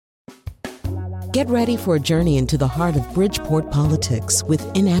Get ready for a journey into the heart of Bridgeport politics with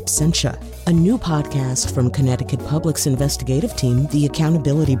In Absentia, a new podcast from Connecticut Public's investigative team, The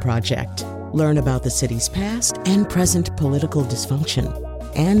Accountability Project. Learn about the city's past and present political dysfunction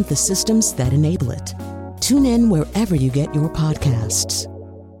and the systems that enable it. Tune in wherever you get your podcasts.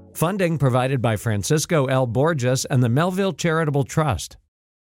 Funding provided by Francisco L. Borges and the Melville Charitable Trust.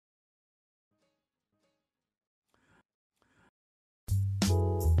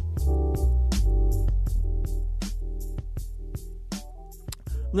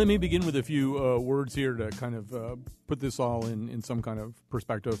 Let me begin with a few words here to kind of put this all in some kind of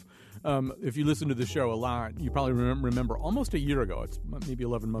perspective. If you listen to the show a lot, you probably remember almost a year ago, it's maybe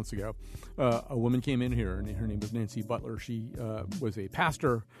 11 months ago, a woman came in here, and her name was Nancy Butler. She was a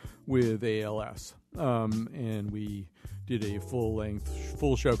pastor with ALS, and we did a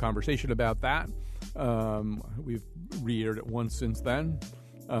full show conversation about that. We've re-aired it once since then.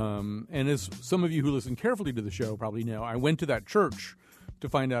 And as some of you who listen carefully to the show probably know, I went to that church to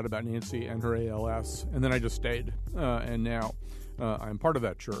find out about Nancy and her ALS, and then I just stayed. And now I'm part of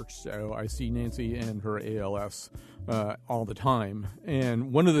that church, so I see Nancy and her ALS all the time.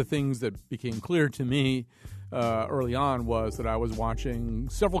 And one of the things that became clear to me early on was that I was watching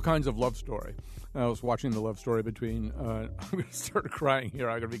several kinds of love story. I was watching the love story between, I'm going to start crying here,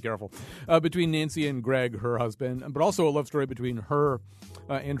 I've got to be careful, between Nancy and Greg, her husband, but also a love story between her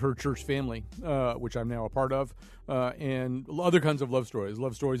and her church family, which I'm now a part of, and other kinds of love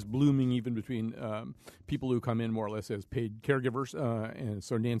stories blooming even between people who come in more or less as paid caregivers, and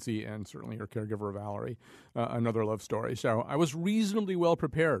so Nancy and certainly her caregiver, Valerie, another love story. So I was reasonably well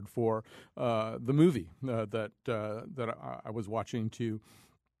prepared for the movie that I was watching to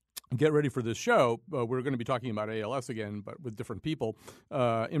get ready for this show. We're going to be talking about ALS again, but with different people.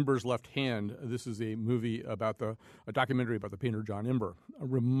 Imber's Left Hand. This is a movie about a documentary about the painter John Imber, a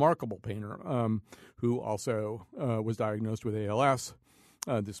remarkable painter who also was diagnosed with ALS.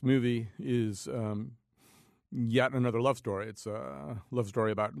 This movie is yet another love story. It's a love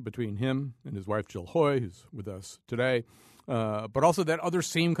story between him and his wife Jill Hoy, who's with us today, but also that other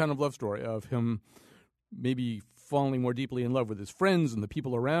same kind of love story of him maybe falling more deeply in love with his friends and the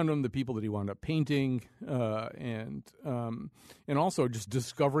people around him, the people that he wound up painting, and also just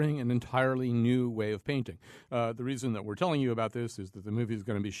discovering an entirely new way of painting. The reason that we're telling you about this is that the movie is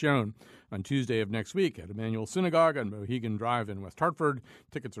going to be shown on Tuesday of next week at Emmanuel Synagogue on Mohegan Drive in West Hartford.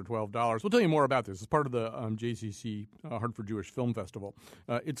 Tickets are $12. We'll tell you more about this. It's part of the JCC Hartford Jewish Film Festival.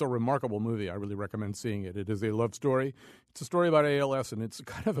 It's a remarkable movie. I really recommend seeing it. It is a love story. It's a story about ALS, and it's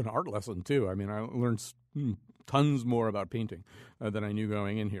kind of an art lesson, too. I mean, I learned tons more about painting than I knew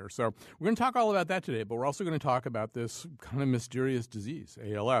going in here. So we're going to talk all about that today, but we're also going to talk about this kind of mysterious disease,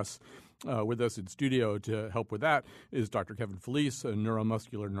 ALS. With us in studio to help with that is Dr. Kevin Felice, a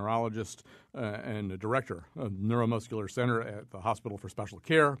neuromuscular neurologist and a director of Neuromuscular Center at the Hospital for Special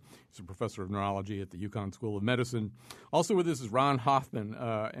Care. He's a professor of neurology at the UConn School of Medicine. Also with us is Ron Hoffman,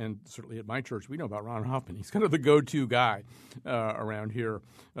 and certainly at my church we know about Ron Hoffman. He's kind of the go-to guy around here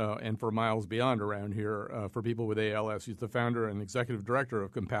and for miles beyond around here for people with ALS. He's the founder and executive director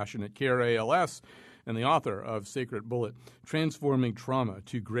of Compassionate Care ALS, and the author of Sacred Bullet, Transforming Trauma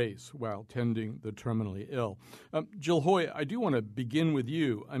to Grace While Tending the Terminally Ill. Jill Hoy, I do want to begin with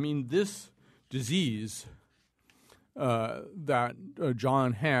you. I mean, this disease that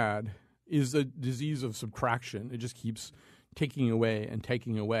John had is a disease of subtraction. It just keeps taking away and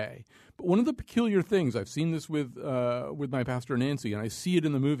taking away. But one of the peculiar things, I've seen this with my pastor Nancy, and I see it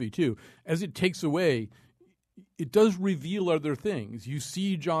in the movie too, as it takes away, it does reveal other things. You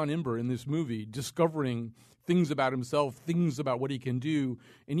see John Imber in this movie discovering things about himself, things about what he can do,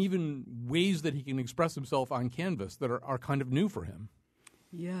 and even ways that he can express himself on canvas that are kind of new for him.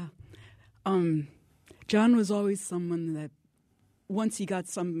 Yeah. John was always someone that once he got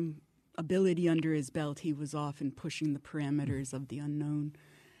some ability under his belt, he was often pushing the parameters of the unknown.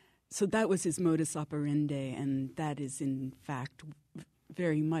 So that was his modus operandi, and that is, in fact,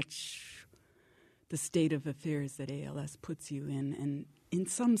 very much the state of affairs that ALS puts you in. And in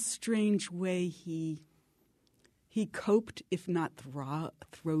some strange way, he coped, if not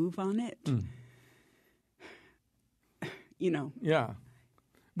throve on it. You know. Yeah.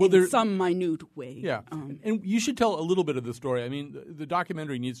 Well, in some minute way. Yeah. And you should tell a little bit of the story. I mean, the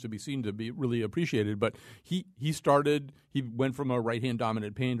documentary needs to be seen to be really appreciated, but he went from a right-hand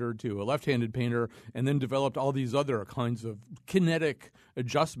dominant painter to a left-handed painter and then developed all these other kinds of kinetic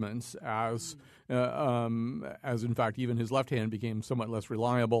adjustments as in fact even his left hand became somewhat less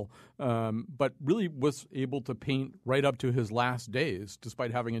reliable, but really was able to paint right up to his last days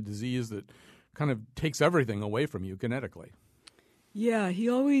despite having a disease that kind of takes everything away from you kinetically. Yeah, he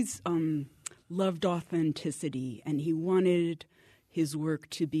always loved authenticity, and he wanted his work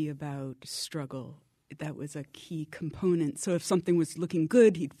to be about struggle. That was a key component. So if something was looking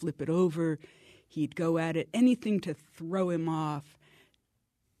good, he'd flip it over. He'd go at it, anything to throw him off.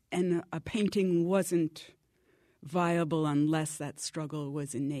 And a painting wasn't viable unless that struggle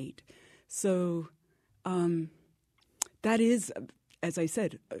was innate. So that is, as I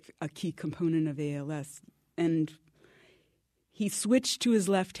said, a key component of ALS. And he switched to his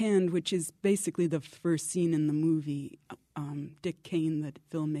left hand, which is basically the first scene in the movie. Dick Kane, the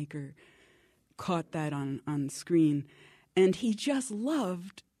filmmaker, caught that on screen. And he just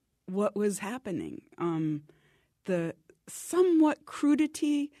loved what was happening. The somewhat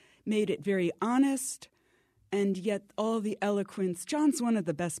crudity made it very honest, and yet all the eloquence. John's one of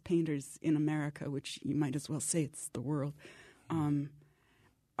the best painters in America, which you might as well say it's the world.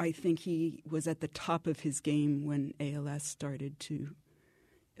 I think he was at the top of his game when ALS started to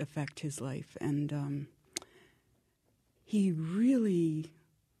affect his life. And he really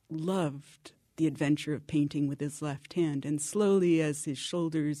loved the adventure of painting with his left hand. And slowly, as his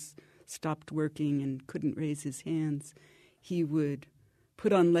shoulders stopped working and couldn't raise his hands, he would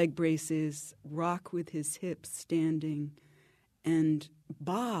put on leg braces, rock with his hips standing, and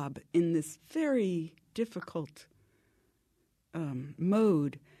bob in this very difficult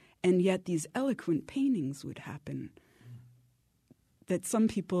mode. And yet these eloquent paintings would happen that some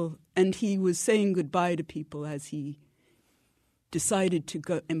people, and he was saying goodbye to people as he decided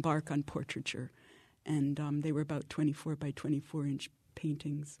to embark on portraiture. And they were about 24 by 24 inch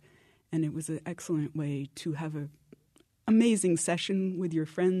paintings. And it was an excellent way to have an amazing session with your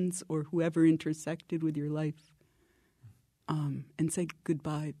friends or whoever intersected with your life, and say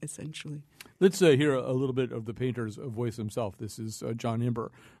goodbye, essentially. Let's hear a little bit of the painter's voice himself. This is John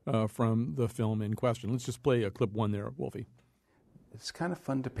Imber from the film in question. Let's just play a clip one there, Wolfie. It's kind of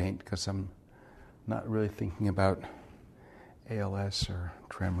fun to paint because I'm not really thinking about ALS or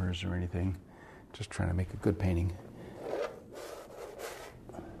tremors or anything, just trying to make a good painting.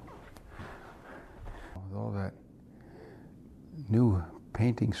 With all that new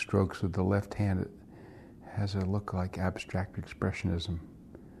painting strokes with the left hand, it has a look like abstract expressionism.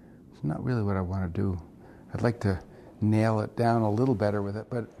 It's not really what I want to do. I'd like to nail it down a little better with it,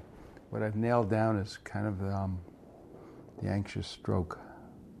 but what I've nailed down is kind of the anxious stroke.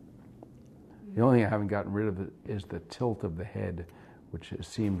 The only thing I haven't gotten rid of is the tilt of the head, which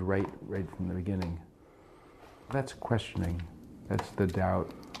seemed right from the beginning. That's questioning. That's the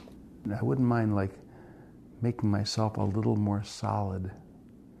doubt. I wouldn't mind making myself a little more solid.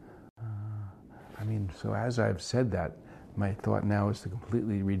 So as I've said that, my thought now is to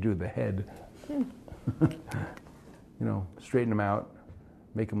completely redo the head. Straighten them out,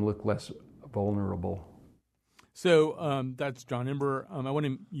 make them look less vulnerable. So that's John Imber. I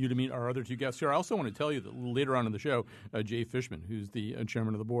want you to meet our other two guests here. I also want to tell you that later on in the show, Jay Fishman, who's the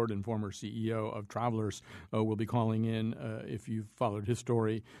chairman of the board and former CEO of Travelers, will be calling in. If you've followed his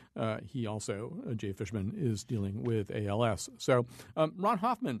story, he also, Jay Fishman, is dealing with ALS. So Ron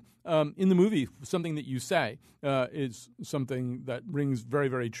Hoffman, in the movie, something that you say is something that rings very,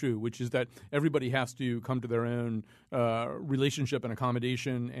 very true, which is that everybody has to come to their own relationship and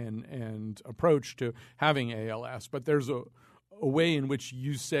accommodation and approach to having ALS. But there's a way in which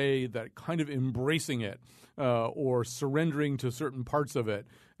you say that kind of embracing it or surrendering to certain parts of it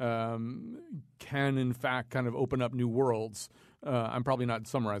can, in fact, kind of open up new worlds. I'm probably not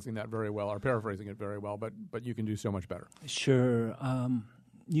summarizing that very well or paraphrasing it very well, but you can do so much better. Sure.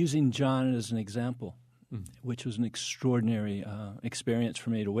 Using John as an example, which was an extraordinary experience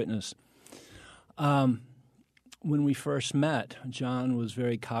for me to witness. When we first met, John was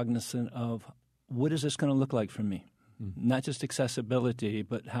very cognizant of what is this going to look like for me? Not just accessibility,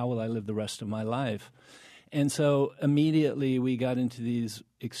 but how will I live the rest of my life? And so immediately we got into these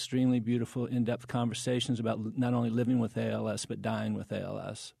extremely beautiful, in-depth conversations about not only living with ALS, but dying with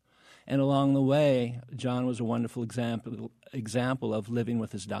ALS. And along the way, John was a wonderful example of living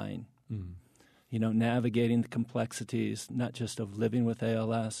with his dying. Navigating the complexities, not just of living with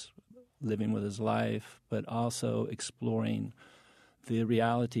ALS, living with his life, but also exploring the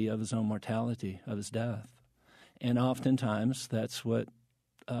reality of his own mortality, of his death. And oftentimes, that's what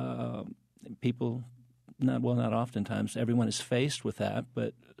people, not oftentimes, everyone is faced with that,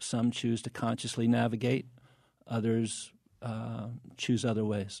 but some choose to consciously navigate, others choose other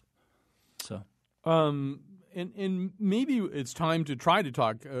ways. So, and maybe it's time to try to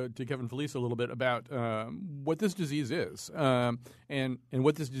talk to Kevin Felice a little bit about what this disease is, and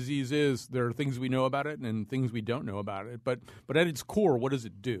what this disease is. There are things we know about it and things we don't know about it. But at its core, what does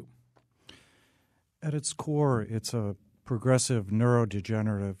it do? At its core, it's a progressive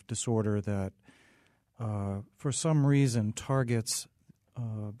neurodegenerative disorder that for some reason targets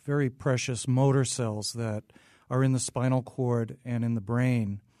very precious motor cells that are in the spinal cord and in the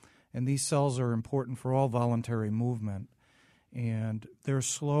brain. And these cells are important for all voluntary movement. And their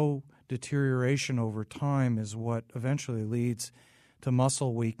slow deterioration over time is what eventually leads to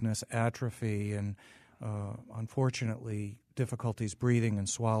muscle weakness, atrophy, and unfortunately difficulties breathing and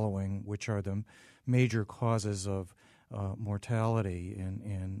swallowing, which are the major causes of mortality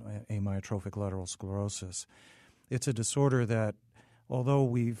in amyotrophic lateral sclerosis. It's a disorder that, although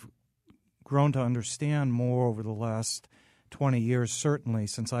we've grown to understand more over the last 20 years, certainly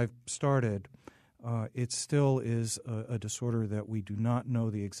since I've started, it still is a disorder that we do not know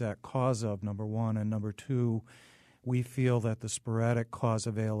the exact cause of, number one. And number two, we feel that the sporadic cause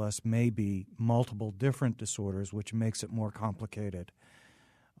of ALS may be multiple different disorders, which makes it more complicated.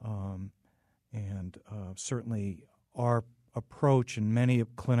 Certainly our approach, and many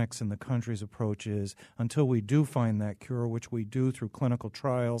clinics in the country's approach, is until we do find that cure, which we do through clinical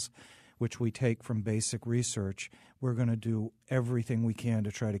trials, which we take from basic research, we're going to do everything we can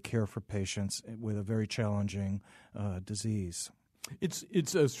to try to care for patients with a very challenging disease.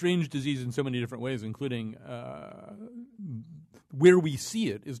 It's a strange disease in so many different ways, including where we see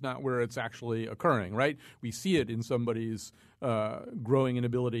it is not where it's actually occurring, right? We see it in somebody's growing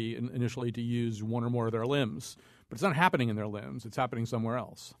inability initially to use one or more of their limbs, but it's not happening in their limbs. It's happening somewhere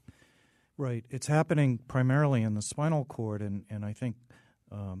else. Right. It's happening primarily in the spinal cord, and I think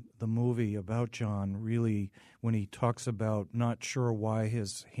the movie about John really, when he talks about not sure why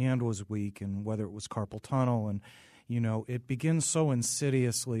his hand was weak and whether it was carpal tunnel, and it begins so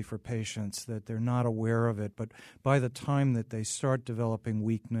insidiously for patients that they're not aware of it. But by the time that they start developing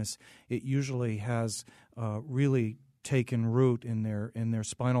weakness, it usually has really taken root in their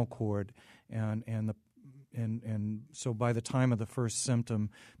spinal cord, and so by the time of the first symptom,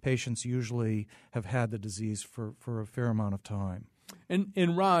 patients usually have had the disease for a fair amount of time.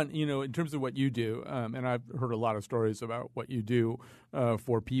 And Ron, in terms of what you do, and I've heard a lot of stories about what you do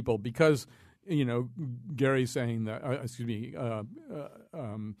for people, because Gary's saying that,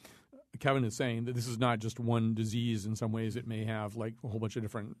 Kevin is saying that this is not just one disease. In some ways, it may have like a whole bunch of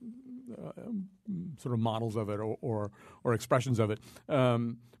different sort of models of it or expressions of it.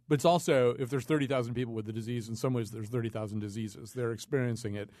 But it's also, if there's 30,000 people with the disease, in some ways there's 30,000 diseases. They're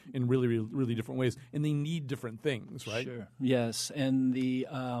experiencing it in really, really, really different ways, and they need different things, right? Sure. Yes, and the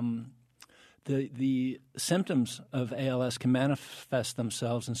symptoms of ALS can manifest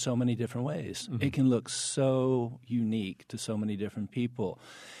themselves in so many different ways. Mm-hmm. It can look so unique to so many different people.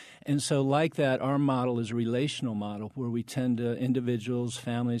 And so like that, our model is a relational model where we tend to individuals,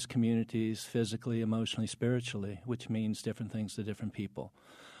 families, communities, physically, emotionally, spiritually, which means different things to different people.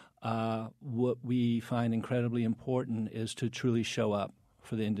 What we find incredibly important is to truly show up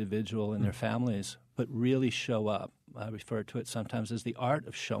for the individual and their families, but really show up. I refer to it sometimes as the art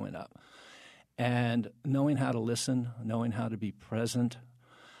of showing up. And knowing how to listen, knowing how to be present,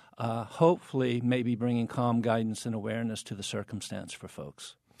 hopefully maybe bringing calm guidance and awareness to the circumstance for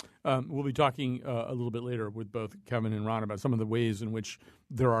folks. We'll be talking a little bit later with both Kevin and Ron about some of the ways in which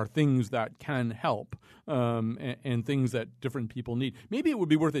there are things that can help and things that different people need. Maybe it would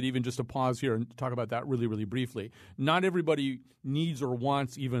be worth it even just to pause here and talk about that really, really briefly. Not everybody needs or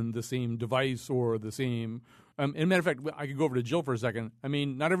wants even the same device or the same and matter of fact, I could go over to Jill for a second. I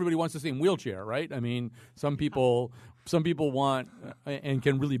mean, not everybody wants the same wheelchair, right? I mean, some people want and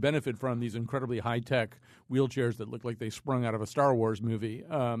can really benefit from these incredibly high-tech wheelchairs that look like they sprung out of a Star Wars movie.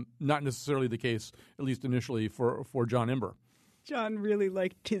 Not necessarily the case, at least initially, for John Imber. John really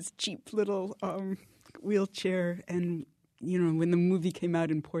liked his cheap little wheelchair, and when the movie came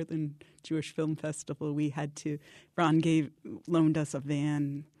out in Portland Jewish Film Festival, Ron loaned us a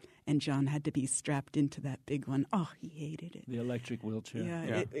van. And John had to be strapped into that big one. Oh, he hated it. The electric wheelchair.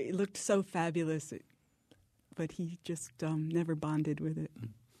 Yeah. It looked so fabulous, but he just never bonded with it.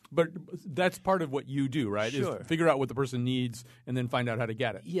 But that's part of what you do, right? Sure. Is figure out what the person needs and then find out how to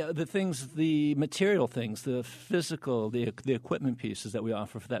get it. Yeah, the material things, the physical, the equipment pieces that we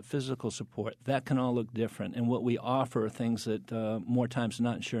offer for that physical support, that can all look different. And what we offer are things that more times than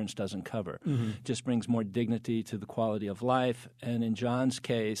not insurance doesn't cover. Mm-hmm. Just brings more dignity to the quality of life. And in John's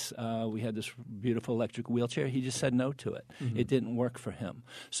case, we had this beautiful electric wheelchair. He just said no to it. Mm-hmm. It didn't work for him.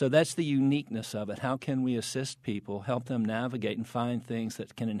 So that's the uniqueness of it. How can we assist people, help them navigate and find things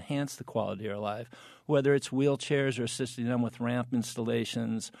that can enhance the quality of their life, whether it's wheelchairs or assisting them with ramp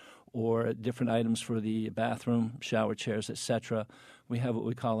installations or different items for the bathroom, shower chairs, etc. We have what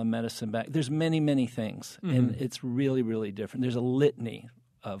we call a medicine bag. There's many, many things, and it's really, really different. There's a litany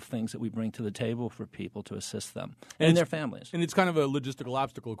of things that we bring to the table for people to assist them and their families. And it's kind of a logistical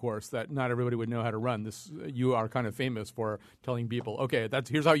obstacle course that not everybody would know how to run. You are kind of famous for telling people, okay,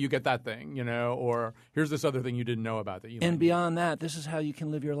 here's how you get that thing, or here's this other thing you didn't know about that you. And beyond that, this is how you can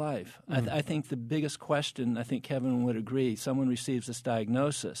live your life. I think the biggest question, I think Kevin would agree, someone receives this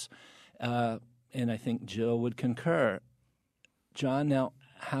diagnosis, and I think Jill would concur. John, now,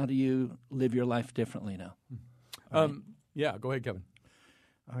 how do you live your life differently now? Yeah, go ahead, Kevin.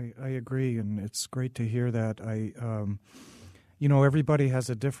 I agree, and it's great to hear that. Everybody has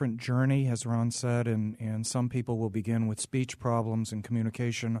a different journey, as Ron said, and some people will begin with speech problems and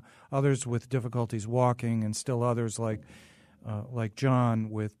communication, others with difficulties walking, and still others like John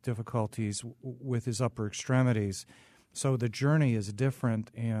with difficulties with his upper extremities. So the journey is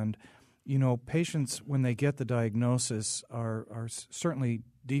different, and patients, when they get the diagnosis, are certainly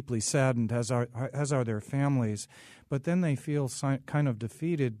deeply saddened, as are their families, but then they feel kind of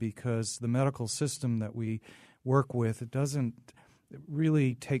defeated because the medical system that we work with, it doesn't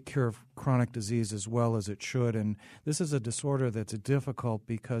really take care of chronic disease as well as it should. And this is a disorder that's difficult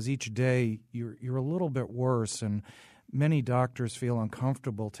because each day you're a little bit worse, and many doctors feel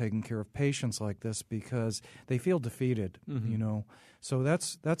uncomfortable taking care of patients like this because they feel defeated, So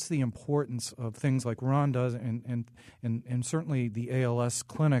that's the importance of things like Ron does, and certainly the ALS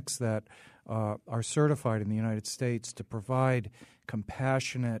clinics that are certified in the United States to provide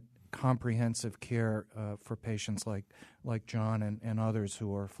compassionate, comprehensive care for patients like John and others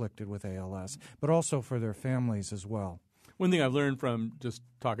who are afflicted with ALS, but also for their families as well. One thing I've learned from just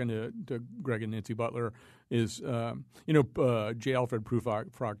talking to Greg and Nancy Butler is, J. Alfred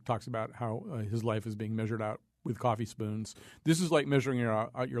Prufrock talks about how his life is being measured out with coffee spoons. This is like measuring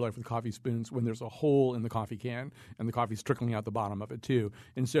out your life with coffee spoons when there's a hole in the coffee can and the coffee's trickling out the bottom of it too.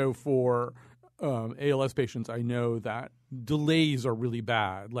 And so for ALS patients, I know that delays are really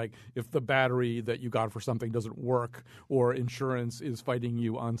bad. Like if the battery that you got for something doesn't work or insurance is fighting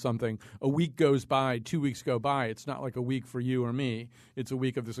you on something, a week goes by, 2 weeks go by. It's not like a week for you or me. It's a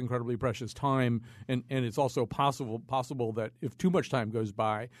week of this incredibly precious time. And it's also possible that if too much time goes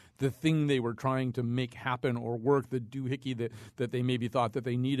by, the thing they were trying to make happen or work, the doohickey that they maybe thought that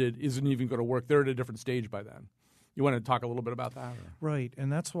they needed isn't even going to work. They're at a different stage by then. You want to talk a little bit about that? Or? Right,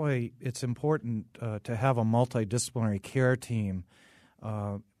 and that's why it's important to have a multidisciplinary care team.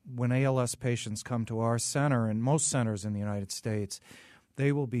 When ALS patients come to our center, and most centers in the United States,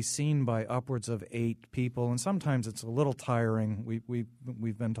 they will be seen by upwards of 8 people, and sometimes it's a little tiring.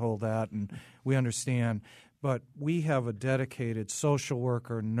 We've been told that, and we understand. But we have a dedicated social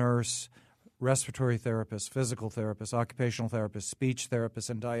worker, nurse, respiratory therapist, physical therapist, occupational therapist, speech therapist,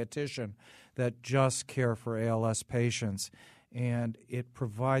 and dietitian that just care for ALS patients. And it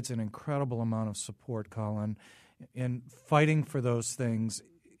provides an incredible amount of support, Colin. In fighting for those things,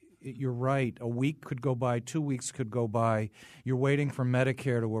 you're right. A week could go by, 2 weeks could go by. You're waiting for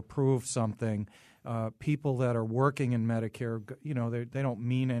Medicare to approve something. People that are working in Medicare, they don't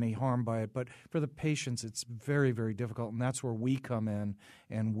mean any harm by it. But for the patients, it's very, very difficult, and that's where we come in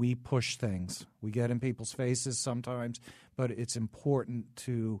and we push things. We get in people's faces sometimes, but it's important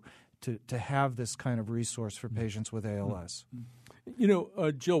to have this kind of resource for patients with ALS.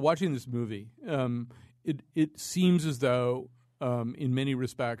 Jill, watching this movie, it seems as though in many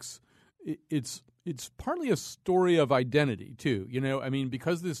respects it's partly a story of identity too.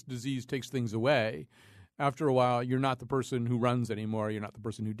 Because this disease takes things away, after a while you're not the person who runs anymore. You're not the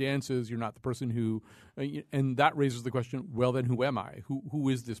person who dances. You're not the person who and that raises the question, well, then who am I? Who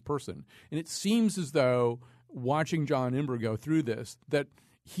is this person? And it seems as though watching John Imber go through this, that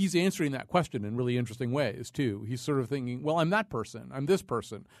he's answering that question in really interesting ways too. He's sort of thinking, well, I'm that person. I'm this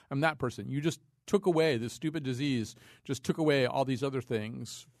person. I'm that person. You just took away this stupid disease, just took away all these other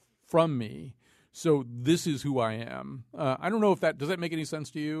things from me. So this is who I am. I don't know if does that make any sense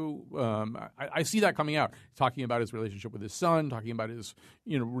to you? I see that coming out, talking about his relationship with his son, talking about his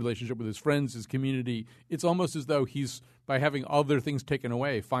relationship with his friends, his community. It's almost as though he's, by having other things taken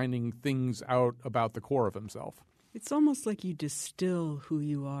away, finding things out about the core of himself. It's almost like you distill who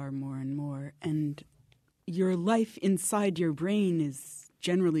you are more and more, and your life inside your brain is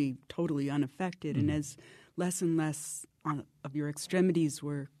generally totally unaffected. And as less and less of your extremities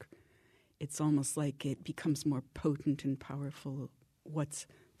work, it's almost like it becomes more potent and powerful. What's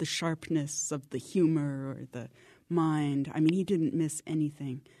the sharpness of the humor or the mind? He didn't miss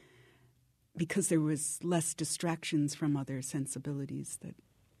anything because there was less distractions from other sensibilities that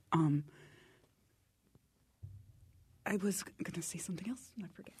I was going to say something else, and I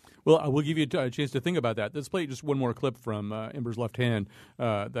forget. Well, we'll give you a chance to think about that. Let's play just one more clip from Imber's Left Hand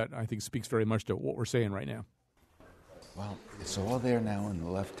that I think speaks very much to what we're saying right now. Well, it's all there now in the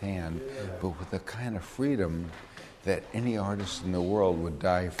left hand, but with the kind of freedom that any artist in the world would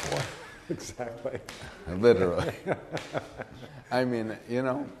die for. Exactly. Literally. I mean,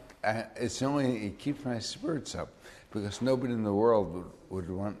 it keeps my spirits up, because nobody in the world would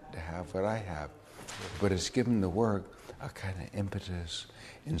want to have what I have. But it's given the work a kind of impetus,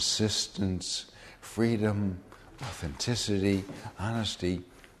 insistence, freedom, authenticity, honesty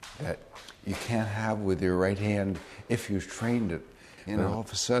that you can't have with your right hand if you've trained it. And all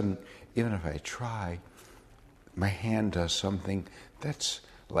of a sudden, even if I try, my hand does something that's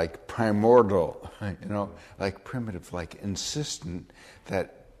like primordial, like primitive, like insistent,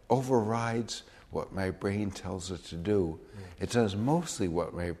 that overrides what my brain tells it to do. It does mostly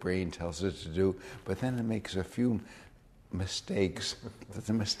what my brain tells it to do, but then it makes a few mistakes. But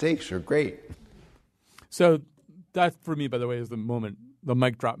the mistakes are great. So that, for me, by the way, is the moment, the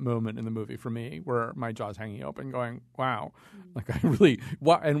mic drop moment in the movie for me, where my jaw's hanging open, going, "Wow!" Like I really,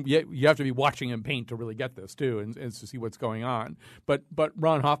 and yet you have to be watching him paint to really get this too, and to see what's going on. But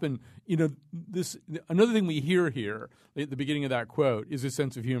Ron Hoffman, this another thing we hear here at the beginning of that quote is his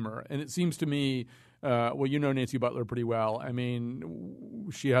sense of humor, and it seems to me. Well, you know Nancy Butler pretty well. I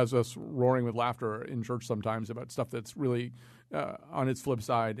mean, she has us roaring with laughter in church sometimes about stuff that's really, on its flip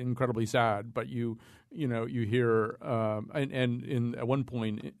side, incredibly sad. But you hear, and in at one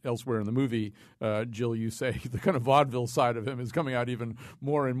point elsewhere in the movie, Jill, you say the kind of vaudeville side of him is coming out even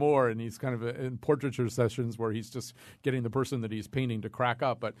more and more, and he's kind of in portraiture sessions where he's just getting the person that he's painting to crack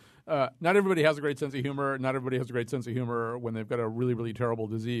up. But not everybody has a great sense of humor. Not everybody has a great sense of humor when they've got a really, really terrible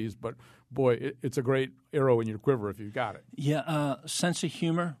disease. But boy, it's a great arrow in your quiver if you've got it. Yeah, sense of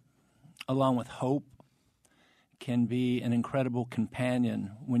humor, along with hope, can be an incredible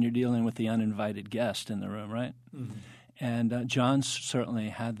companion when you're dealing with the uninvited guest in the room, right? Mm-hmm. And John certainly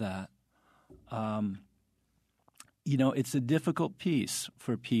had that. It's a difficult piece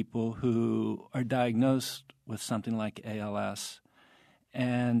for people who are diagnosed with something like ALS,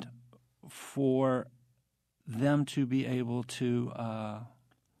 and for them to be able to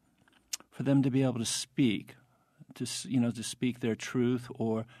speak, to speak their truth,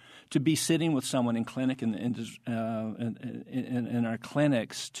 or to be sitting with someone in clinic in our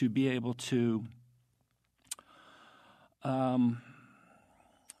clinics, to be able to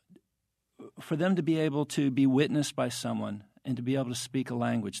for them to be able to be witnessed by someone and to be able to speak a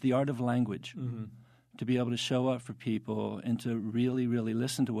language, the art of language, mm-hmm. to be able to show up for people and to really, really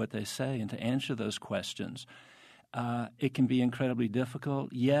listen to what they say and to answer those questions. It can be incredibly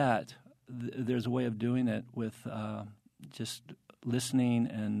difficult, yet there's a way of doing it with just listening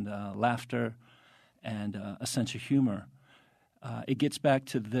and laughter and a sense of humor. It gets back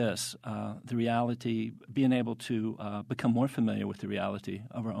to this, the reality, being able to become more familiar with the reality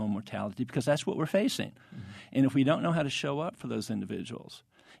of our own mortality, because that's what we're facing. Mm-hmm. And if we don't know how to show up for those individuals,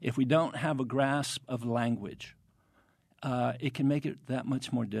 if we don't have a grasp of language, it can make it that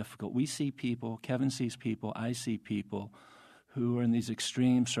much more difficult. We see people, Kevin sees people, I see people who are in these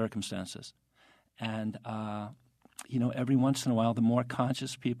extreme circumstances. And, every once in a while, the more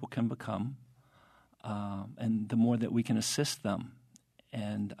conscious people can become, and the more that we can assist them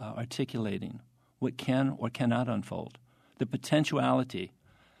and articulating what can or cannot unfold, the potentiality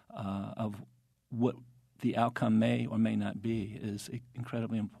of what the outcome may or may not be is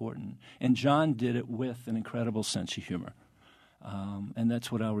incredibly important. And John did it with an incredible sense of humor, and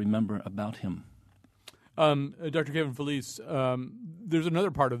that's what I'll remember about him. Dr. Kevin Felice, there's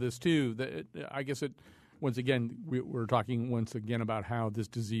another part of this too that I guess it. Once again, we're talking once again about how this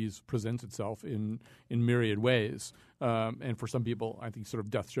disease presents itself in myriad ways. And for some people, I think sort of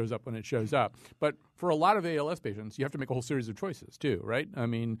death shows up when it shows up. But for a lot of ALS patients, you have to make a whole series of choices too, right? I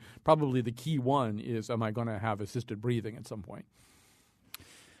mean, probably the key one is, am I going to have assisted breathing at some point?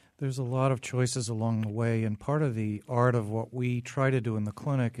 There's a lot of choices along the way, and part of the art of what we try to do in the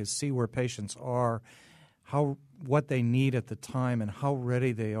clinic is see where patients are, what they need at the time, and how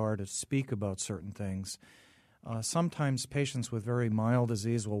ready they are to speak about certain things. Sometimes patients with very mild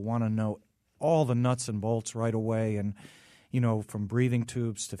disease will want to know all the nuts and bolts right away, and from breathing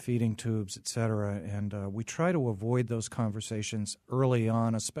tubes to feeding tubes, et cetera. And we try to avoid those conversations early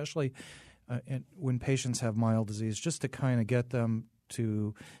on, especially when patients have mild disease, just to kind of get them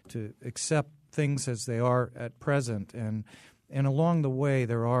to accept things as they are at present. And along the way,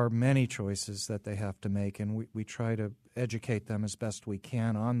 there are many choices that they have to make, and we try to educate them as best we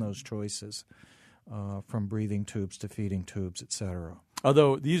can on those choices, from breathing tubes to feeding tubes, et cetera.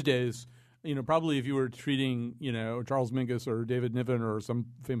 Although these days, probably if you were treating, Charles Mingus or David Niven or some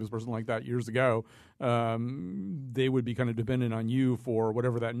famous person like that years ago, they would be kind of dependent on you for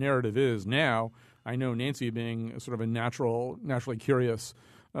whatever that narrative is. Now, I know Nancy being sort of a naturally curious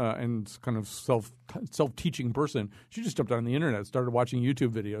and kind of self-teaching person, she just jumped on the internet, started watching YouTube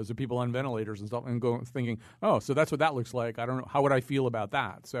videos of people on ventilators and stuff, and thinking, oh, so that's what that looks like. I don't know, how would I feel about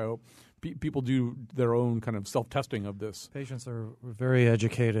that? So people do their own kind of self-testing of this. Patients are very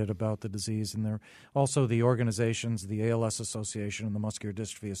educated about the disease, and they're also the organizations, the ALS Association and the Muscular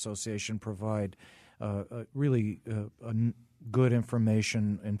Dystrophy Association, provide really good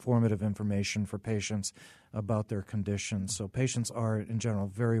information, informative information for patients about their conditions. So patients are, in general,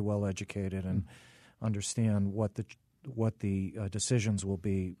 very well educated and understand what the decisions will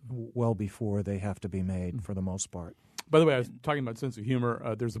be well before they have to be made, for the most part. By the way, I was talking about sense of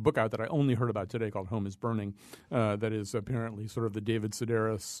humor. There's a book out that I only heard about today called Home is Burning that is apparently sort of the David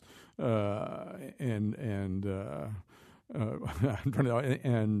Sedaris and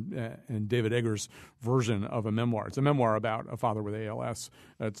David Eggers' version of a memoir. It's a memoir about a father with ALS.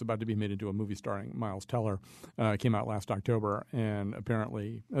 It's about to be made into a movie starring Miles Teller. It came out last October, and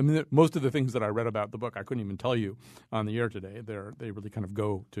apparently, most of the things that I read about the book I couldn't even tell you on the air today. They really kind of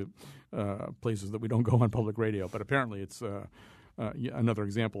go to places that we don't go on public radio. But apparently, it's another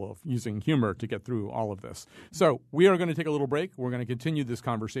example of using humor to get through all of this. So we are going to take a little break. We're going to continue this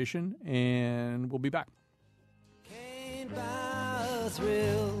conversation, and we'll be back. By a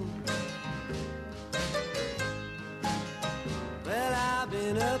thrill. Well, I've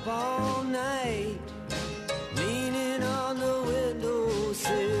been up all night, leaning on the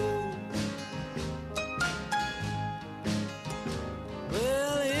windowsill.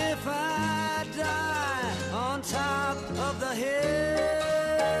 Well, if I die on top of the hill,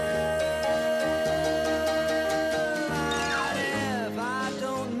 if I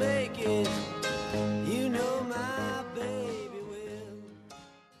don't make it, you know my baby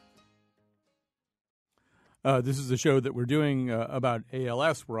will. This is a show that we're doing about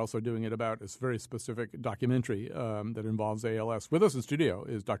ALS. We're also doing it about a very specific documentary that involves ALS. With us in studio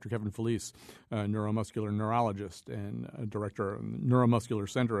is Dr. Kevin Felice, neuromuscular neurologist and director of the Neuromuscular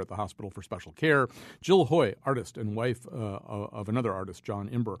Center at the Hospital for Special Care. Jill Hoy, artist and wife of another artist, John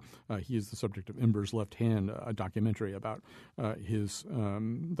Imber. He is the subject of Imber's Left Hand, a documentary about his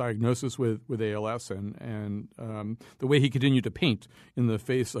diagnosis with ALS and the way he continued to paint in the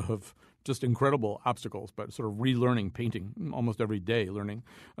face of just incredible obstacles, but sort of relearning painting almost every day, learning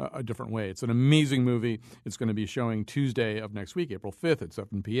a different way. It's an amazing movie. It's going to be showing Tuesday of next week, April 5th at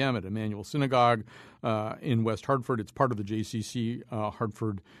 7 p.m. at Emmanuel Synagogue in West Hartford. It's part of the JCC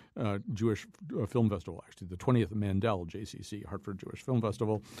Hartford Jewish Film Festival, actually, the 20th Mandel JCC Hartford Jewish Film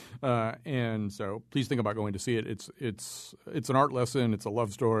Festival. And so please think about going to see it. It's an art lesson. It's a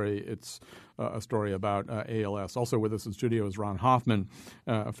love story. It's a story about ALS. Also with us in studio is Ron Hoffman,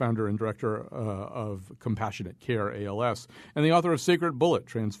 founder and director of Compassionate Care ALS, and the author of Sacred Bullet,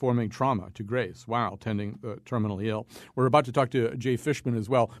 Transforming Trauma to Grace while Tending the Terminally Ill. We're about to talk to Jay Fishman as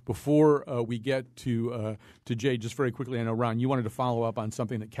well. Before we get to Jay, just very quickly, I know, Ron, you wanted to follow up on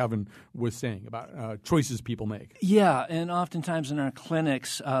something that Kevin was saying about choices people make. Yeah, and oftentimes in our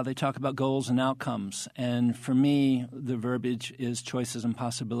clinics, they talk about goals and outcomes. And for me, the verbiage is choices and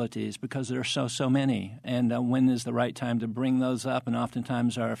possibilities because there are so many. And when is the right time to bring those up? And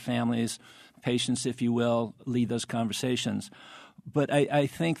oftentimes our families, patients, if you will, lead those conversations. But I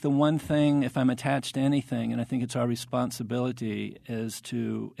think the one thing, if I'm attached to anything, and I think it's our responsibility, is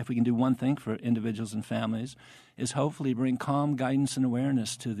to, if we can do one thing for individuals and families, is hopefully bring calm guidance and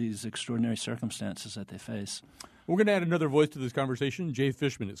awareness to these extraordinary circumstances that they face. We're going to add another voice to this conversation. Jay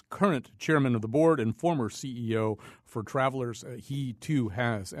Fishman is current chairman of the board and former CEO for Travelers. He, too,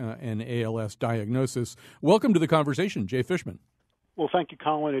 has an ALS diagnosis. Welcome to the conversation, Jay Fishman. Well, thank you,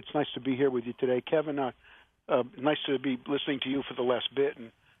 Colin. It's nice to be here with you today. Kevin, nice to be listening to you for the last bit,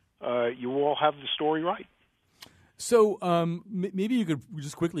 and you all have the story right. So maybe you could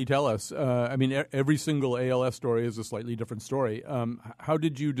just quickly tell us, I mean, every single ALS story is a slightly different story. How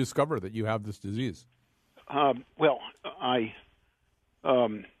did you discover that you have this disease? Well, I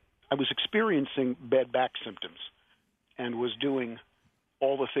was experiencing bad back symptoms and was doing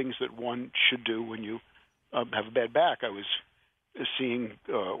all the things that one should do when you have a bad back. I was seeing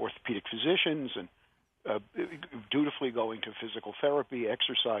orthopedic physicians and dutifully going to physical therapy,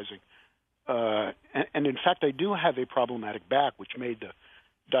 exercising. And in fact, I do have a problematic back, which made the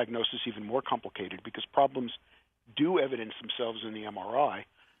diagnosis even more complicated because problems do evidence themselves in the MRI.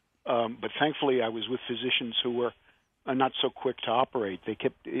 But thankfully, I was with physicians who were not so quick to operate. They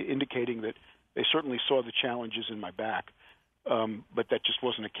kept indicating that they certainly saw the challenges in my back, but that just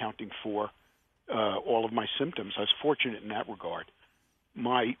wasn't accounting for all of my symptoms. I was fortunate in that regard.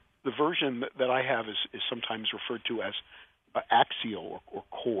 The version that I have is sometimes referred to as axial or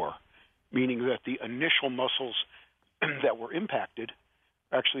core, meaning that the initial muscles that were impacted,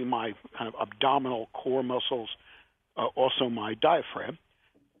 actually my kind of abdominal core muscles, also my diaphragm,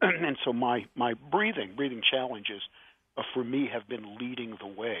 and so my breathing challenges for me have been leading the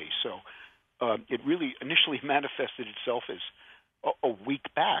way. So it really initially manifested itself as a weak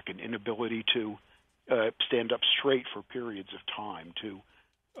back, an inability to stand up straight for periods of time.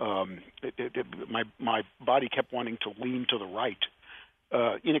 My body kept wanting to lean to the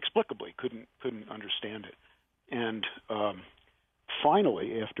right, inexplicably. Couldn't understand it. And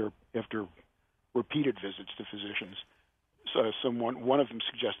finally, after repeated visits to physicians, one of them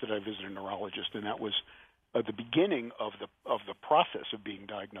suggested I visit a neurologist, and that was the beginning of the process of being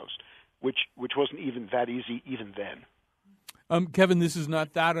diagnosed, which wasn't even that easy even then. Kevin, this is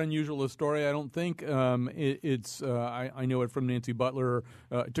not that unusual a story, I don't think. I know it from Nancy Butler.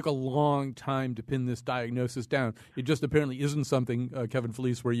 It took a long time to pin this diagnosis down. It just apparently isn't something, Kevin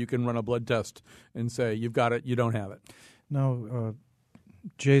Felice, where you can run a blood test and say, you've got it, you don't have it. No,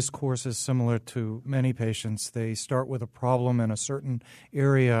 Jay's course is similar to many patients. They start with a problem in a certain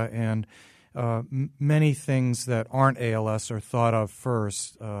area, and many things that aren't ALS are thought of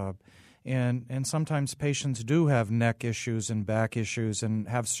first. And sometimes patients do have neck issues and back issues and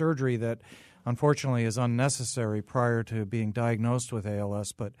have surgery that unfortunately is unnecessary prior to being diagnosed with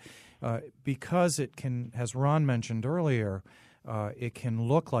ALS. But because it can, as Ron mentioned earlier, it can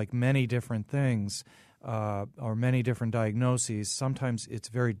look like many different things or many different diagnoses. Sometimes it's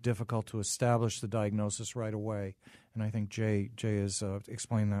very difficult to establish the diagnosis right away. And I think Jay has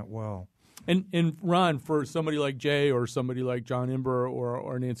explained that well. And Ron, for somebody like Jay or somebody like John Imber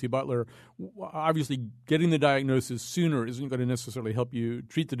or Nancy Butler, obviously getting the diagnosis sooner isn't going to necessarily help you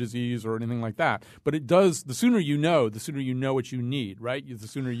treat the disease or anything like that. But it does. The sooner you know what you need, right? The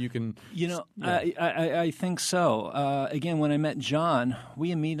sooner you can. I think so. Again, when I met John, we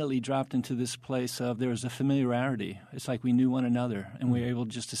immediately dropped into this place of there was a familiarity. It's like we knew one another, and we were able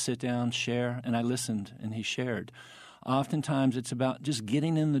just to sit down, share, and I listened, and he shared. Oftentimes, it's about just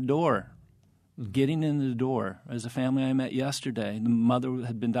getting in the door. Getting in the door. As a family I met yesterday, the mother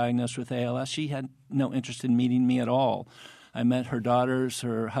had been diagnosed with ALS. She had no interest in meeting me at all. I met her daughters,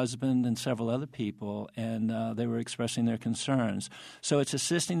 her husband, and several other people, and they were expressing their concerns. So it's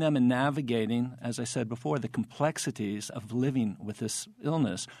assisting them in navigating, as I said before, the complexities of living with this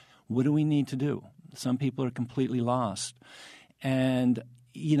illness. What do we need to do? Some people are completely lost. And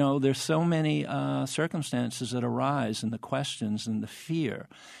there's so many circumstances that arise, and the questions and the fear.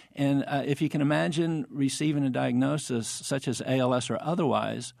 And if you can imagine receiving a diagnosis such as ALS or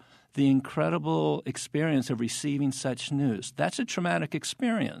otherwise, the incredible experience of receiving such news, that's a traumatic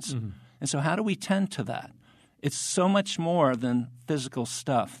experience. Mm-hmm. And so how do we tend to that? It's so much more than physical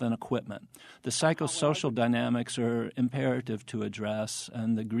stuff, than equipment. The psychosocial dynamics are imperative to address,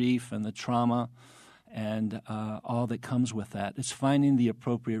 and the grief and the trauma and all that comes with that. It's finding the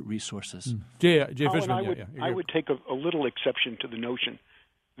appropriate resources. Jay Fishman, I would take a little exception to the notion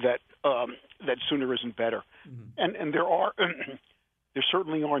that sooner isn't better. Mm-hmm. And there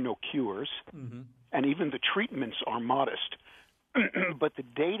certainly are no cures, mm-hmm. and even the treatments are modest. But the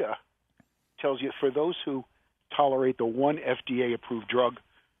data tells you for those who tolerate the one FDA-approved drug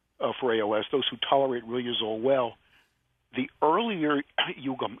for ALS, those who tolerate riluzole well, the earlier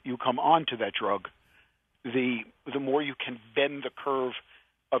you come onto that drug, the more you can bend the curve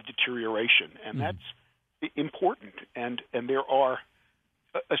of deterioration, and that's important. And there are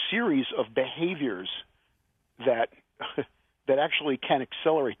a series of behaviors that actually can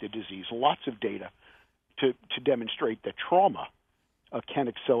accelerate the disease. Lots of data to demonstrate that trauma can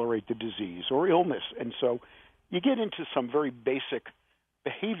accelerate the disease or illness, and so you get into some very basic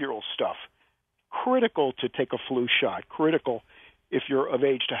behavioral stuff. Critical to take a flu shot. Critical if you're of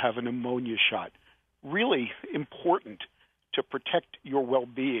age to have a pneumonia shot. Really important to protect your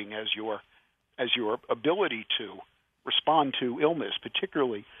well-being as your ability to respond to illness,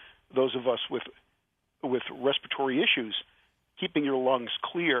 particularly those of us with respiratory issues, keeping your lungs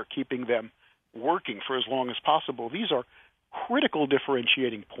clear, keeping them working for as long as possible. These are critical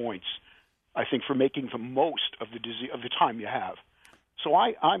differentiating points, I think, for making the most of the disease, of the time you have. So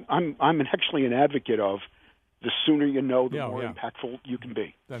I'm actually an advocate of the sooner you know, the more impactful you can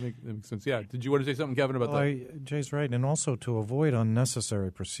be. That makes sense. Yeah. Did you want to say something, Kevin, about that? Jay's right, and also to avoid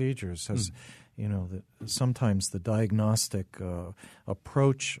unnecessary procedures, as sometimes the diagnostic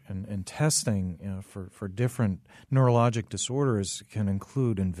approach and testing for different neurologic disorders can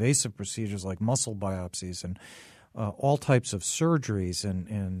include invasive procedures like muscle biopsies and all types of surgeries,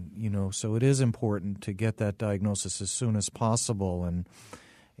 and so it is important to get that diagnosis as soon as possible, and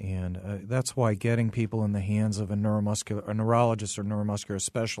And that's why getting people in the hands of a neurologist or neuromuscular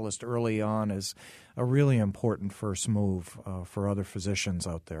specialist early on is a really important first move for other physicians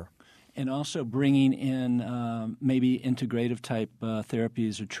out there. And also bringing in maybe integrative type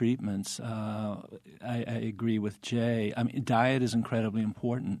therapies or treatments. I agree with Jay. I mean, diet is incredibly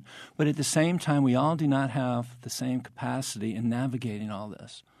important. But at the same time, we all do not have the same capacity in navigating all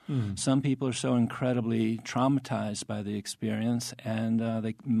this. Some people are so incredibly traumatized by the experience and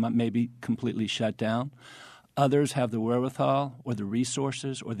they may be completely shut down. Others have the wherewithal or the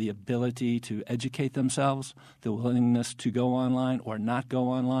resources or the ability to educate themselves, the willingness to go online or not go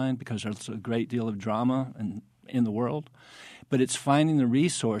online because there's a great deal of drama in the world. But it's finding the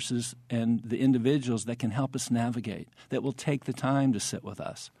resources and the individuals that can help us navigate, that will take the time to sit with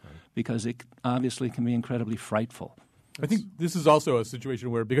us, because it obviously can be incredibly frightful. I think this is also a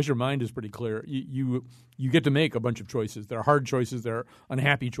situation where, because your mind is pretty clear, you get to make a bunch of choices. There are hard choices, there are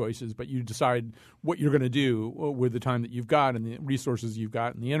unhappy choices, but you decide what you're going to do with the time that you've got and the resources you've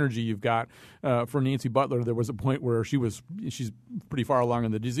got and the energy you've got. For Nancy Butler, there was a point where she's pretty far along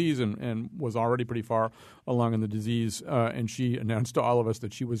in the disease and was already pretty far along in the disease, and she announced to all of us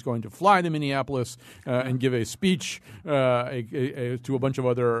that she was going to fly to Minneapolis and give a speech to a bunch of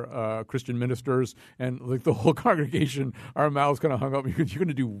other Christian ministers, and like the whole congregation, our mouths kind of hung up. You're going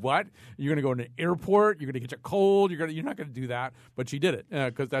to do what? You're going to go in an airport? You're going to get you cold? You're not going to do that. But she did it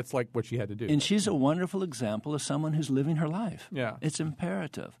because that's like what she had to do. And she's a wonderful example of someone who's living her life. Yeah. It's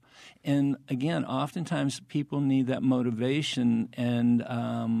imperative. And again, oftentimes people need that motivation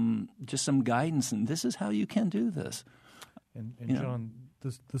and just some guidance. And this is how you can do this. And John,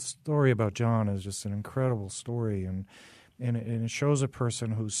 the story about John is just an incredible story. And it shows a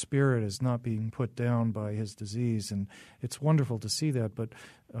person whose spirit is not being put down by his disease, and it's wonderful to see that. But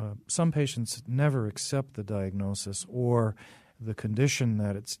some patients never accept the diagnosis or the condition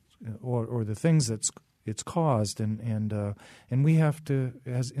that it's or the things that's it's caused, and we have to,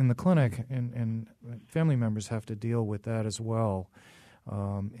 as in the clinic, and family members have to deal with that as well,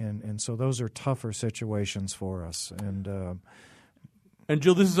 and so those are tougher situations for us, And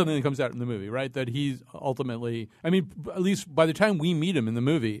Jill, this is something that comes out in the movie, right? That he's ultimately, I mean, at least by the time we meet him in the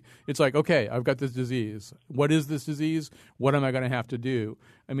movie, it's like, okay, I've got this disease. What is this disease? What am I going to have to do?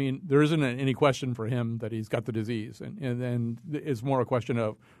 I mean, there isn't any question for him that he's got the disease. And then it's more a question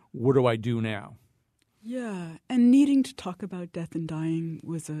of, what do I do now? Yeah, and needing to talk about death and dying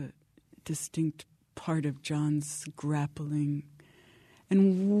was a distinct part of John's grappling.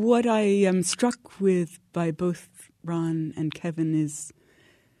 And what I am struck with by both Ron and Kevin is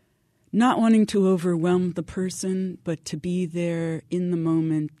not wanting to overwhelm the person, but to be there in the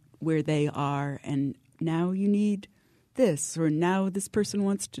moment where they are. And now you need this, or now this person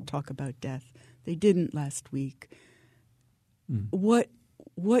wants to talk about death. They didn't last week. What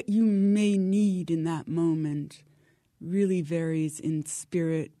you may need in that moment really varies in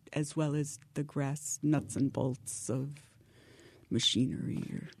spirit as well as the grass, nuts and bolts of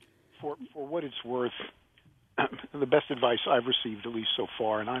machinery. For what it's worth, the best advice I've received, at least so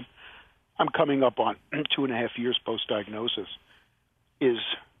far, and I'm coming up on 2.5 years post-diagnosis, is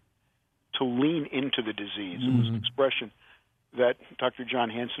to lean into the disease. It was an expression that Dr. John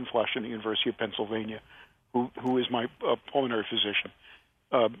Hansen-Flush in the University of Pennsylvania, who is my pulmonary physician,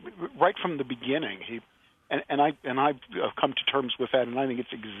 right from the beginning, I've come to terms with that, and I think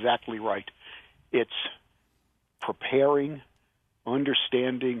it's exactly right. It's preparing,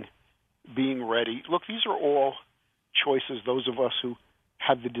 understanding, being ready. Look, these are all choices those of us who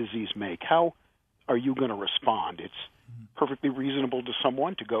have the disease make. How are you going to respond? It's perfectly reasonable to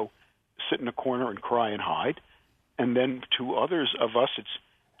someone to go sit in a corner and cry and hide. And then to others of us, it's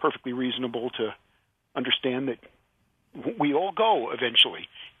perfectly reasonable to understand that we all go eventually.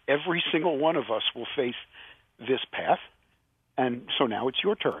 Every single one of us will face this path. And so now it's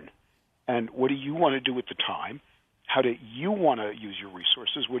your turn. And what do you want to do at the time? How do you want to use your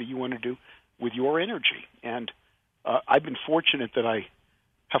resources? What do you want to do with your energy? And I've been fortunate that I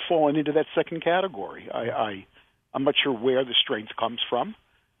have fallen into that second category. I'm not sure where the strength comes from.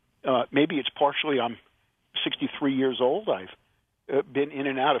 Maybe it's partially I'm 63 years old. I've been in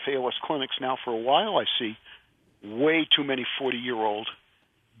and out of ALS clinics now for a while. I see way too many 40-year-old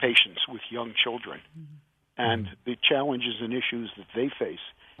patients with young children. And the challenges and issues that they face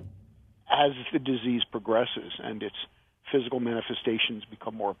as the disease progresses and its physical manifestations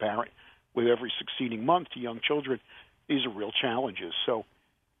become more apparent with every succeeding month to young children, these are real challenges. So,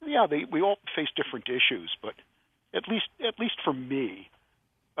 yeah, we all face different issues, but at least for me,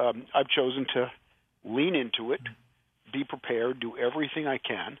 I've chosen to lean into it, be prepared, do everything I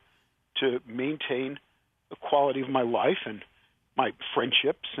can to maintain the quality of my life and my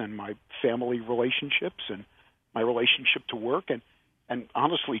friendships and my family relationships and my relationship to work, and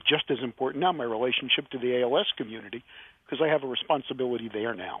honestly, just as important now, my relationship to the ALS community, because I have a responsibility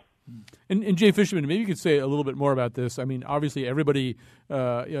there now. And Jay Fishman, maybe you could say a little bit more about this. I mean, obviously, everybody,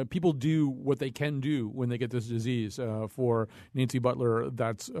 people do what they can do when they get this disease. For Nancy Butler,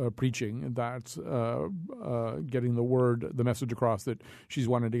 that's preaching. That's getting the message across that she's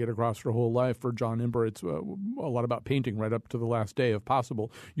wanted to get across her whole life. For John Imber, it's a lot about painting right up to the last day, if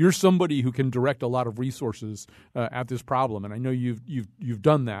possible. You're somebody who can direct a lot of resources at this problem, and I know you've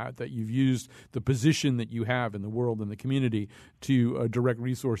done that. That you've used the position that you have in the world and the community to direct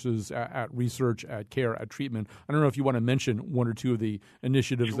resources at research, at care, at treatment. I don't know if you want to mention one or two of the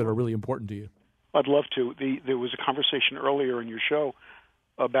initiatives that are really important to you. I'd love to. There was a conversation earlier in your show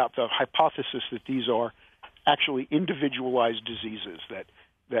about the hypothesis that these are actually individualized diseases,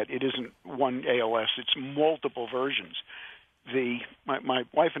 that it isn't one ALS, it's multiple versions. My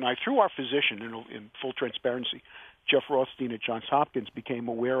wife and I, through our physician, in full transparency, Jeff Rothstein at Johns Hopkins, became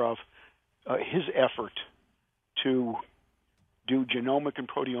aware of his effort to do genomic and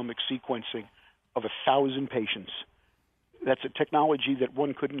proteomic sequencing of 1,000 patients. That's a technology that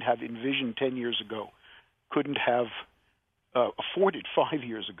one couldn't have envisioned 10 years ago, couldn't have afforded 5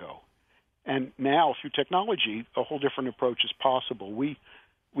 years ago. And now, through technology, a whole different approach is possible. We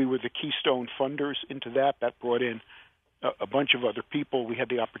were the keystone funders into that. That brought in a bunch of other people. We had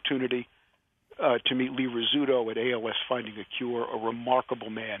the opportunity to meet Lee Rizzuto at ALS Finding a Cure, a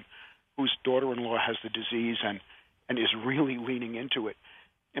remarkable man whose daughter-in-law has the disease and is really leaning into it.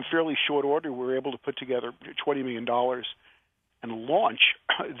 In fairly short order, we were able to put together $20 million and launch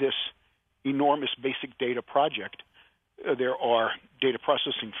this enormous basic data project. There are data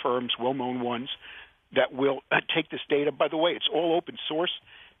processing firms, well-known ones, that will take this data. By the way, it's all open source.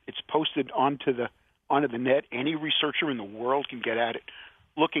 It's posted onto the net. Any researcher in the world can get at it,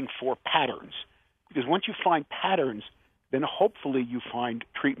 looking for patterns. Because once you find patterns, then hopefully you find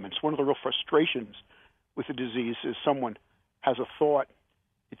treatments. One of the real frustrations with the disease is someone has a thought,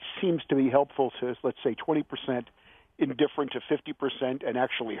 it seems to be helpful to, let's say, 20%, indifferent to 50%, and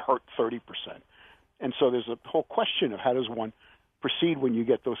actually hurt 30%. And so there's a whole question of how does one proceed when you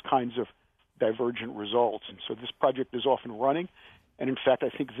get those kinds of divergent results. And so this project is off and running. And in fact, I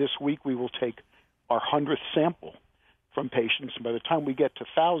think this week we will take our 100th sample from patients. And by the time we get to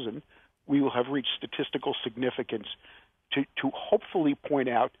 1,000, we will have reached statistical significance to hopefully point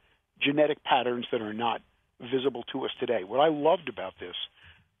out genetic patterns that are not visible to us today. What I loved about this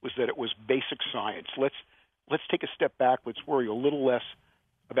was that it was basic science. Let's take a step back. Let's worry a little less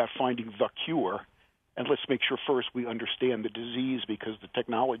about finding the cure, and let's make sure first we understand the disease, because the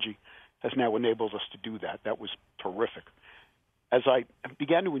technology has now enabled us to do that. That was terrific. As I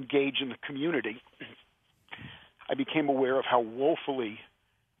began to engage in the community, I became aware of how woefully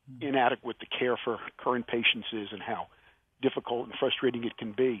inadequate the care for current patients is and how difficult and frustrating it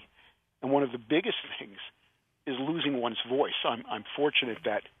can be. And one of the biggest things is losing one's voice. I'm fortunate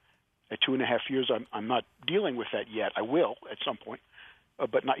that at 2.5 years I'm not dealing with that yet. I will at some point,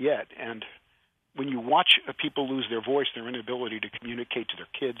 but not yet. And when you watch people lose their voice, their inability to communicate to their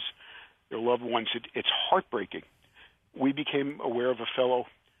kids, their loved ones, it's heartbreaking. We became aware of a fellow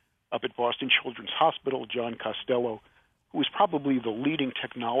up at Boston Children's Hospital, John Costello, who was probably the leading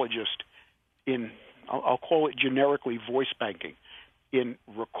technologist in, I'll call it generically, voice banking, in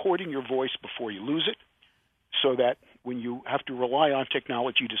recording your voice before you lose it, so that when you have to rely on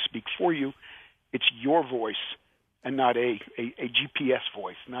technology to speak for you, it's your voice and not a GPS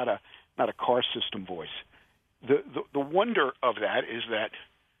voice, not a car system voice. The wonder of that is that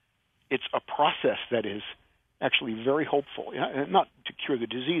it's a process that is actually very hopeful, not to cure the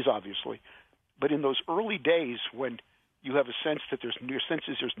disease, obviously, but in those early days when you have a sense that there's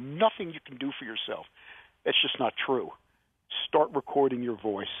nothing you can do for yourself, that's just not true. Start recording your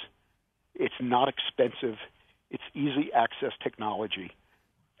voice. It's not expensive. It's easy access technology.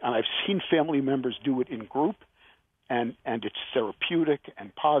 And I've seen family members do it in group, and it's therapeutic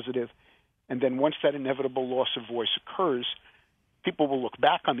and positive. And then once that inevitable loss of voice occurs, people will look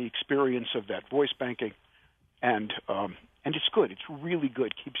back on the experience of that voice banking, and it's good. It's really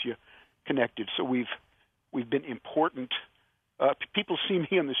good. Keeps you connected. So we've been important. People see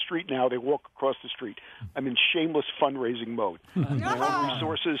me on the street now. They walk across the street. I'm in shameless fundraising mode.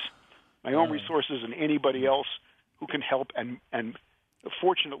 My own resources, and anybody else who can help. And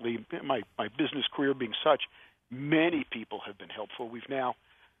fortunately, my business career being such, many people have been helpful. We've now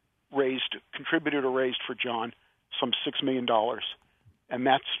contributed or raised for John some $6 million, and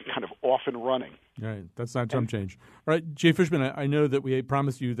that's kind of off and running. Right, that's not chump change. All right, Jay Fishman, I know that we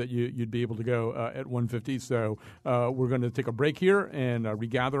promised you that you'd be able to go at 1:50, so we're going to take a break here and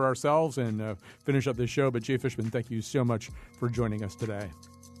regather ourselves and finish up this show. But Jay Fishman, thank you so much for joining us today.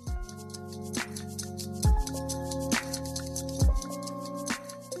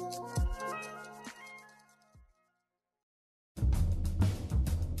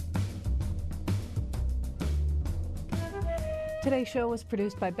 Today's show was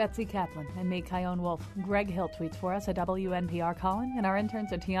produced by Betsy Kaplan and me, Kyone Wolf. Greg Hill tweets for us at WNPR Colin, and our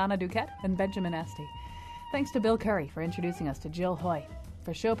interns are Tiana Duquette and Benjamin Esty. Thanks to Bill Curry for introducing us to Jill Hoy.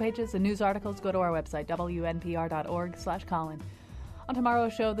 For show pages and news articles, go to our website, wnpr.org/Colin. On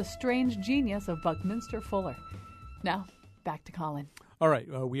tomorrow's show, the strange genius of Buckminster Fuller. Now, back to Colin. All right,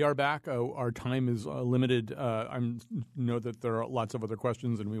 we are back. Our time is limited. I know that there are lots of other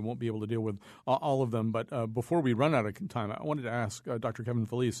questions, and we won't be able to deal with all of them. But before we run out of time, I wanted to ask Dr. Kevin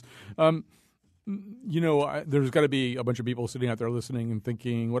Felice. There's got to be a bunch of people sitting out there listening and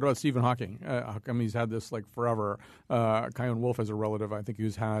thinking, what about Stephen Hawking? How come he's had this like forever? Kyone Wolf has a relative, I think,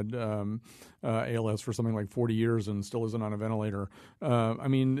 who's had ALS for something like 40 years and still isn't on a ventilator.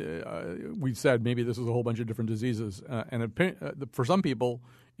 We said maybe this is a whole bunch of different diseases. For some people,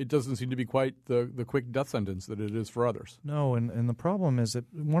 it doesn't seem to be quite the quick death sentence that it is for others. No, and the problem is that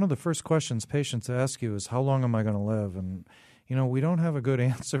one of the first questions patients ask you is, how long am I going to live? And we don't have a good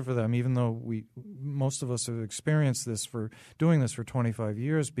answer for them, even though most of us have experienced this doing this for 25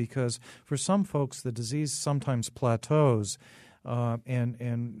 years, because for some folks the disease sometimes plateaus,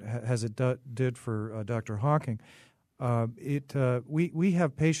 and as it did for Dr. Hawking. We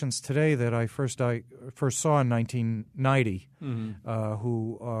have patients today that I first saw in 1990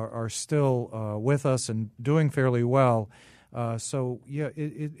 who are still with us and doing fairly well.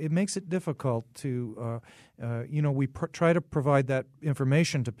 It makes it difficult to, we try to provide that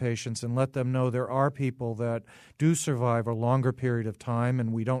information to patients and let them know there are people that do survive a longer period of time,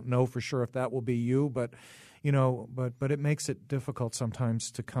 and we don't know for sure if that will be you, but it makes it difficult sometimes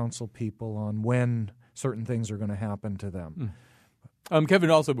to counsel people on when certain things are going to happen to them. Kevin,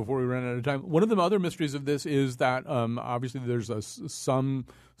 also, before we run out of time, one of the other mysteries of this is that obviously there's some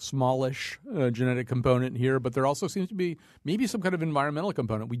smallish genetic component here, but there also seems to be maybe some kind of environmental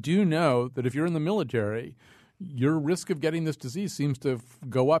component. We do know that if you're in the military, your risk of getting this disease seems to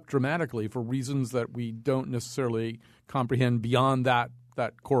go up dramatically for reasons that we don't necessarily comprehend beyond that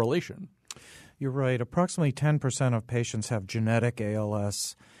correlation. You're right. Approximately 10% of patients have genetic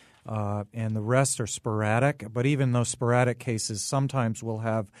ALS. And the rest are sporadic, but even those sporadic cases sometimes will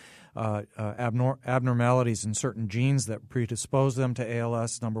have abnormalities in certain genes that predispose them to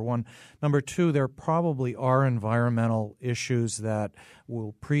ALS, number one. Number two, there probably are environmental issues that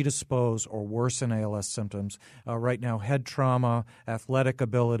will predispose or worsen ALS symptoms. Right now, head trauma, athletic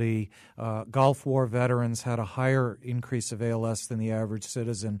ability, Gulf War veterans had a higher increase of ALS than the average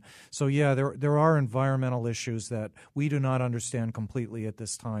citizen. So, yeah, there are environmental issues that we do not understand completely at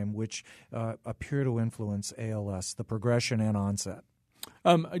this time, which appear to influence ALS, the progression and onset.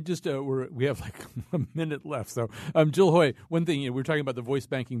 We have like a minute left. So, Jill Hoy, one thing, we were talking about the voice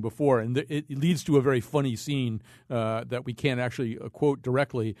banking before, and it leads to a very funny scene that we can't actually quote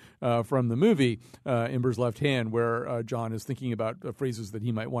directly from the movie, Ember's Left Hand, where John is thinking about phrases that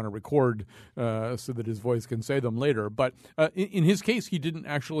he might want to record so that his voice can say them later. But in his case, he didn't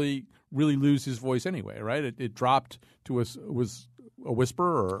actually really lose his voice anyway, right? It dropped to was a whisper,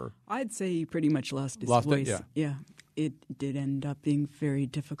 or I'd say he pretty much lost his voice. Yeah. It did end up being very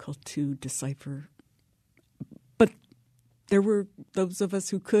difficult to decipher. But there were those of us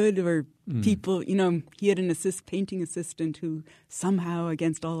who could, or people, he had an painting assistant who somehow,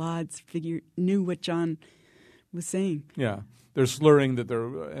 against all odds, knew what John was saying. Yeah. There's slurring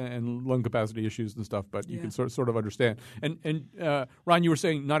and lung capacity issues and stuff, but you can sort of understand. And Ron, you were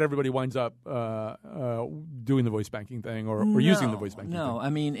saying not everybody winds up doing the voice banking thing or using the voice banking thing. No,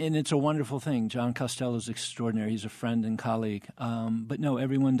 and it's a wonderful thing. John Costello is extraordinary. He's a friend and colleague. But no,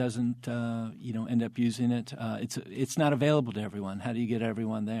 everyone doesn't, end up using it. It's not available to everyone. How do you get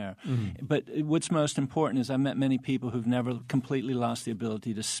everyone there? Mm-hmm. But what's most important is I've met many people who've never completely lost the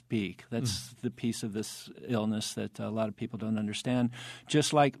ability to speak. That's the piece of this illness that a lot of people don't understand.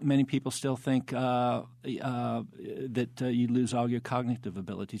 Just like many people still think that you lose all your cognitive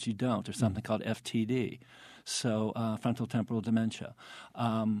abilities. You don't. There's something called FTD, so frontal temporal dementia.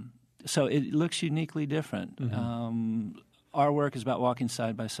 So it looks uniquely different. our work is about walking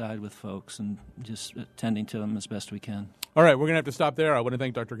side by side with folks and just attending to them as best we can. All right, we're going to have to stop there. I want to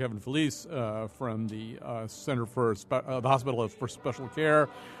thank Dr. Kevin Felice from the Center for the Hospital for Special Care,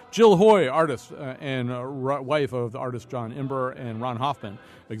 Jill Hoy, artist and wife of the artist John Imber, and Ron Hoffman,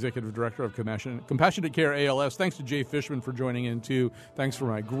 Executive Director of Compassionate Care ALS. Thanks to Jay Fishman for joining in, too. Thanks for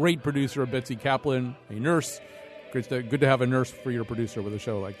my great producer, Betsy Kaplan, a nurse. Good to have a nurse for your producer with a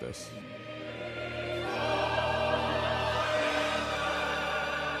show like this.